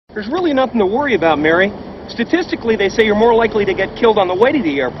There's really nothing to worry about, Mary. Statistically, they say you're more likely to get killed on the way to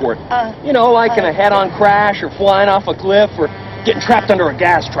the airport. Like in a head-on crash or flying off a cliff or getting trapped under a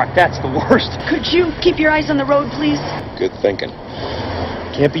gas truck. That's the worst. Could you keep your eyes on the road, please? Good thinking.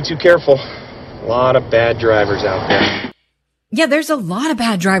 Can't be too careful. A lot of bad drivers out there. Yeah, there's a lot of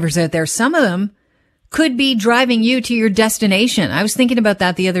bad drivers out there. Some of them could be driving you to your destination. I was thinking about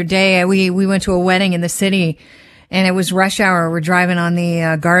that the other day. We went to a wedding in the city. And it was rush hour. We're driving on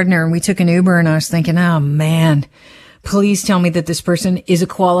the Gardner, and we took an Uber, and I was thinking, oh, man, please tell me that this person is a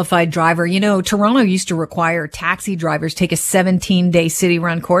qualified driver. You know, Toronto used to require taxi drivers take a 17-day city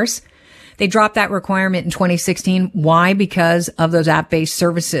run course. They dropped that requirement in 2016. Why? Because of those app-based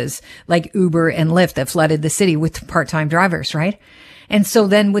services like Uber and Lyft that flooded the city with part-time drivers, right? And so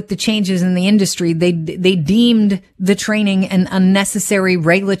then with the changes in the industry, they deemed the training an unnecessary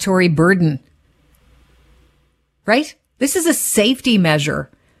regulatory burden. Right? This is a safety measure.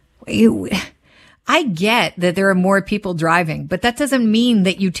 I get that there are more people driving, but that doesn't mean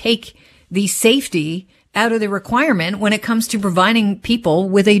that you take the safety out of the requirement when it comes to providing people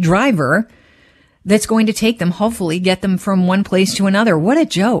with a driver that's going to take them, hopefully get them from one place to another. What a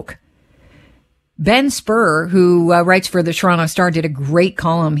joke. Ben Spur, who writes for the Toronto Star, did a great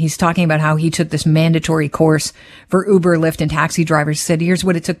column. He's talking about how he took this mandatory course for Uber, Lyft, and taxi drivers. He said, here's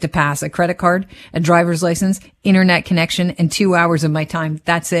what it took to pass: a credit card, a driver's license, internet connection, and 2 hours of my time.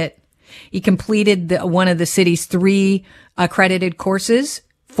 That's it. He completed one of the city's 3 accredited courses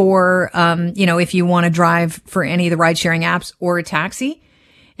for, if you want to drive for any of the ride-sharing apps or a taxi.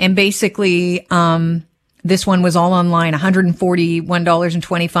 And basically, this one was all online,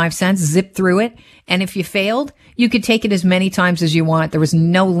 $141.25, zip through it. And if you failed, you could take it as many times as you want. There was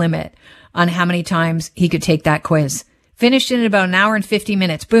no limit on how many times he could take that quiz. Finished in about an hour and 50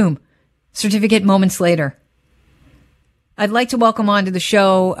 minutes. Boom. Certificate moments later. I'd like to welcome on to the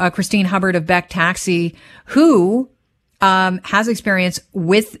show Christine Hubbard of Beck Taxi, who has experience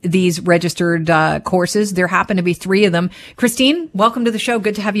with these registered courses. There happen to be 3 of them. Christine, welcome to the show.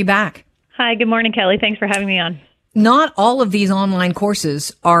 Good to have you back. Hi, good morning, Kelly. Thanks for having me on. Not all of these online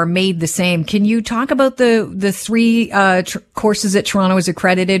courses are made the same. Can you talk about the 3 courses that Toronto is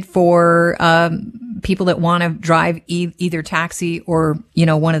accredited for people that want to drive either taxi or,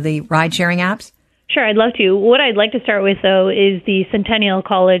 one of the ride-sharing apps? Sure, I'd love to. What I'd like to start with, though, is the Centennial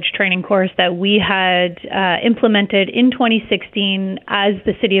College training course that we had implemented in 2016 as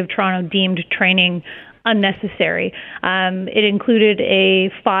the City of Toronto deemed training unnecessary. It included a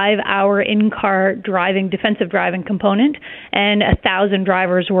 5-hour in-car defensive driving component, and 1,000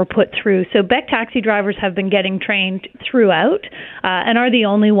 drivers were put through. So Beck Taxi drivers have been getting trained throughout and are the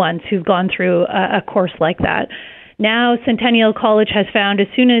only ones who've gone through a course like that. Now, Centennial College has found, as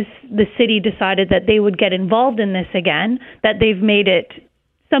soon as the city decided that they would get involved in this again, that they've made it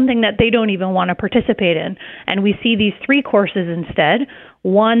something that they don't even want to participate in. And we see these 3 courses instead.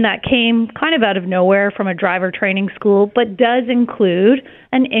 One that came kind of out of nowhere from a driver training school, but does include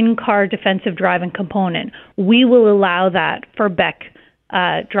an in-car defensive driving component. We will allow that for Beck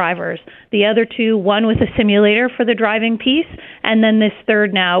drivers. The other 2, one with a simulator for the driving piece, and then this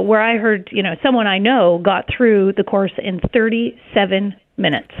 3rd now, where I heard, someone I know got through the course in 37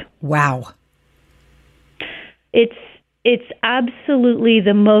 minutes. Wow. It's absolutely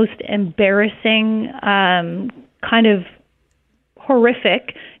the most embarrassing, kind of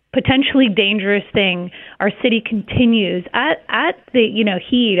horrific, potentially dangerous thing our city continues at the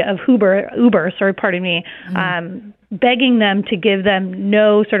heat of Uber, begging them to give them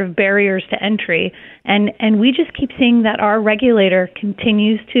no sort of barriers to entry, and we just keep seeing that our regulator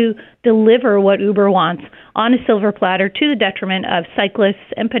continues to deliver what Uber wants on a silver platter to the detriment of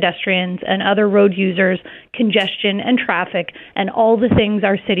cyclists and pedestrians and other road users, congestion and traffic, and all the things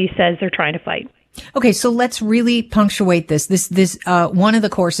our city says they're trying to fight. Okay, so let's really punctuate this. This one of the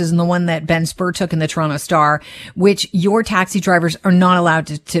courses, and the one that Ben Spur took in the Toronto Star, which your taxi drivers are not allowed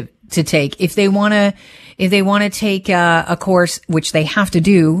to take. If they want to take a course, which they have to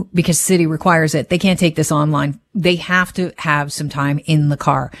do because city requires it, they can't take this online. They have to have some time in the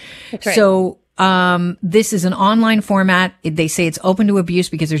car. That's right. So this is an online format. They say it's open to abuse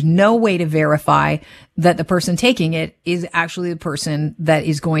because there's no way to verify that the person taking it is actually the person that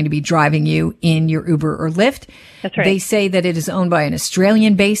is going to be driving you in your Uber or Lyft. That's right. They say that it is owned by an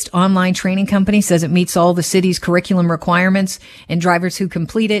Australian-based online training company, says it meets all the city's curriculum requirements, and drivers who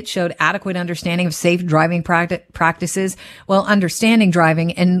complete it showed adequate understanding of safe driving practices. Well, understanding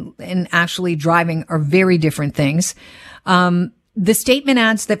driving and actually driving are very different things. The statement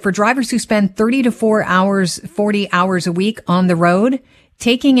adds that for drivers who spend 30 to 40 hours a week on the road,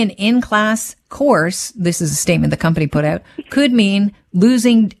 taking an in-class course, this is a statement the company put out, could mean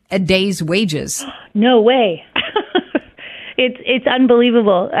losing a day's wages. No way. It's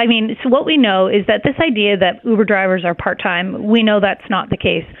unbelievable. I mean, so what we know is that this idea that Uber drivers are part-time, we know that's not the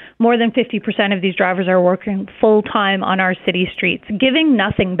case. More than 50% of these drivers are working full-time on our city streets, giving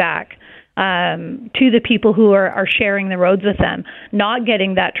nothing back to the people who are sharing the roads with them, not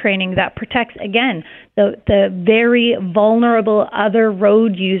getting that training that protects, again, the very vulnerable other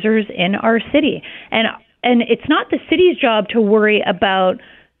road users in our city. And it's not the city's job to worry about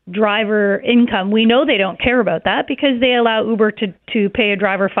driver income. We know they don't care about that because they allow Uber to pay a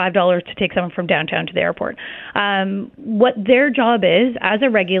driver $5 to take someone from downtown to the airport. What their job is as a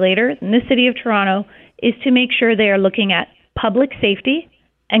regulator in the City of Toronto is to make sure they are looking at public safety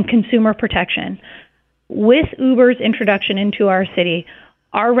and consumer protection. With Uber's introduction into our city,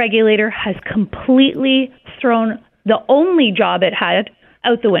 our regulator has completely thrown the only job it had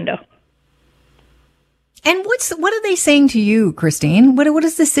out the window. And what are they saying to you, Christine? What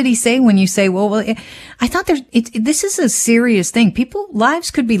does the city say when you say, well, I thought this is a serious thing. Lives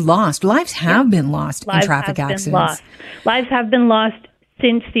could be lost. Lives have been lost in traffic accidents. Lives have been lost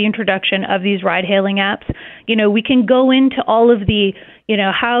since the introduction of these ride-hailing apps. You know, we can go into all of the,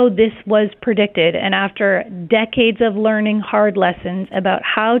 how this was predicted. And after decades of learning hard lessons about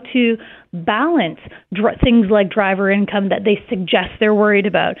how to balance things like driver income that they suggest they're worried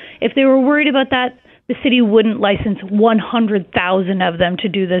about. If they were worried about that, the city wouldn't license 100,000 of them to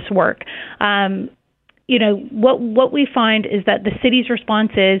do this work. What we find is that the city's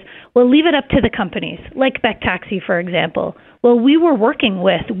response is, well, leave it up to the companies, like Beck Taxi, for example. Well, we were working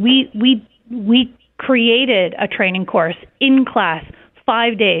with, we created a training course in class,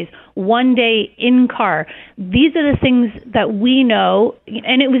 5 days, 1 day in car. These are the things that we know,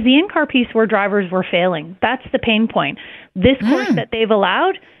 and it was the in-car piece where drivers were failing. That's the pain point. This course that they've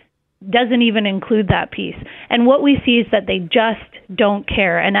allowed doesn't even include that piece. And what we see is that they just don't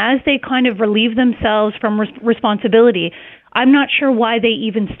care. And as they kind of relieve themselves from responsibility, I'm not sure why they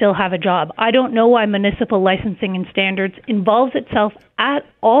even still have a job. I don't know why municipal licensing and standards involves itself at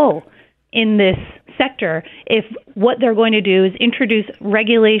all in this sector if what they're going to do is introduce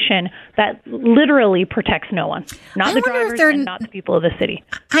regulation that literally protects no one, not the drivers and not the people of the city.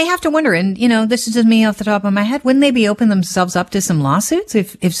 I have to wonder, and this is just me off the top of my head, wouldn't they be opening themselves up to some lawsuits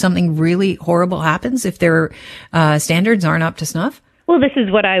if something really horrible happens, if their standards aren't up to snuff? Well, this is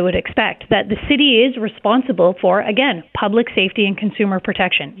what I would expect, that the city is responsible for, again, public safety and consumer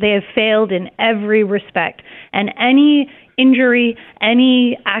protection. They have failed in every respect, and any injury,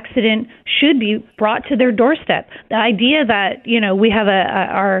 any accident should be brought to their doorstep. The idea that, we have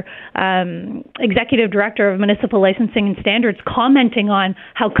our executive director of municipal licensing and standards commenting on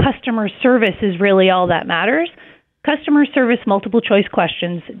how customer service is really all that matters. Customer service multiple choice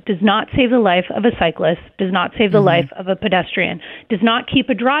questions does not save the life of a cyclist, does not save the life of a pedestrian, does not keep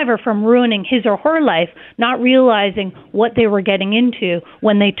a driver from ruining his or her life, not realizing what they were getting into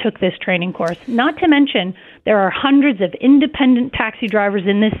when they took this training course. Not to mention, there are hundreds of independent taxi drivers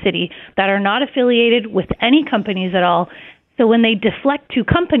in this city that are not affiliated with any companies at all. So when they deflect to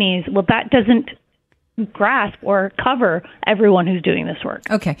companies, well, that doesn't grasp or cover everyone who's doing this work.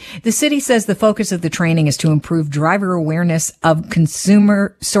 Okay. The city says the focus of the training is to improve driver awareness of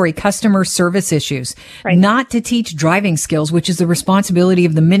customer service issues, right, not to teach driving skills, which is the responsibility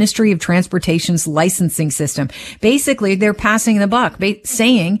of the Ministry of Transportation's licensing system. Basically, they're passing the buck,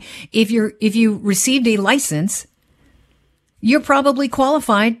 saying if you received a license, you're probably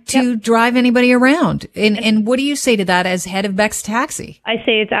qualified to drive anybody around. And what do you say to that as head of Beck's Taxi? I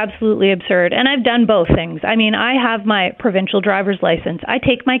say it's absolutely absurd. And I've done both things. I mean, I have my provincial driver's license. I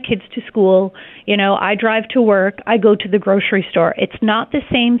take my kids to school. I drive to work. I go to the grocery store. It's not the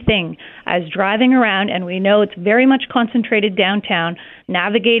same thing as driving around. And we know it's very much concentrated downtown,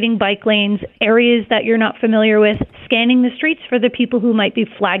 navigating bike lanes, areas that you're not familiar with, scanning the streets for the people who might be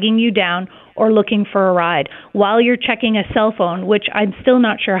flagging you down or looking for a ride while you're checking a cell phone, which I'm still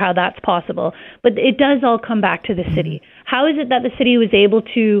not sure how that's possible. But it does all come back to the city. How is it that the city was able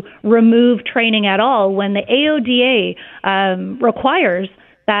to remove training at all when the AODA requires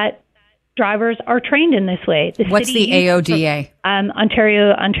that drivers are trained in this way? What's the AODA?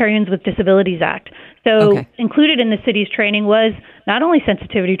 Ontarians with Disabilities Act. So included in the city's training was not only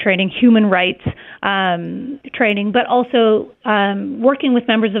sensitivity training, human rights training, but also working with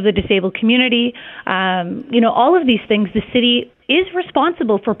members of the disabled community. All of these things, the city is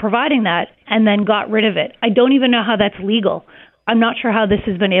responsible for providing that and then got rid of it. I don't even know how that's legal. I'm not sure how this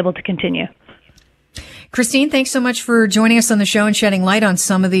has been able to continue. Christine, thanks so much for joining us on the show and shedding light on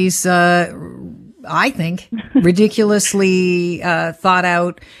some of these I think, ridiculously thought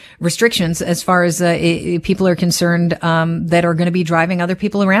out restrictions as far as people are concerned that are going to be driving other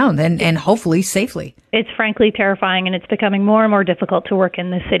people around and hopefully safely. It's frankly terrifying, and it's becoming more and more difficult to work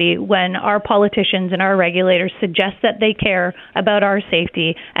in the city when our politicians and our regulators suggest that they care about our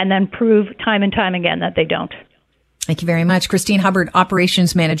safety and then prove time and time again that they don't. Thank you very much. Christine Hubbard,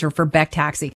 Operations Manager for Beck Taxi.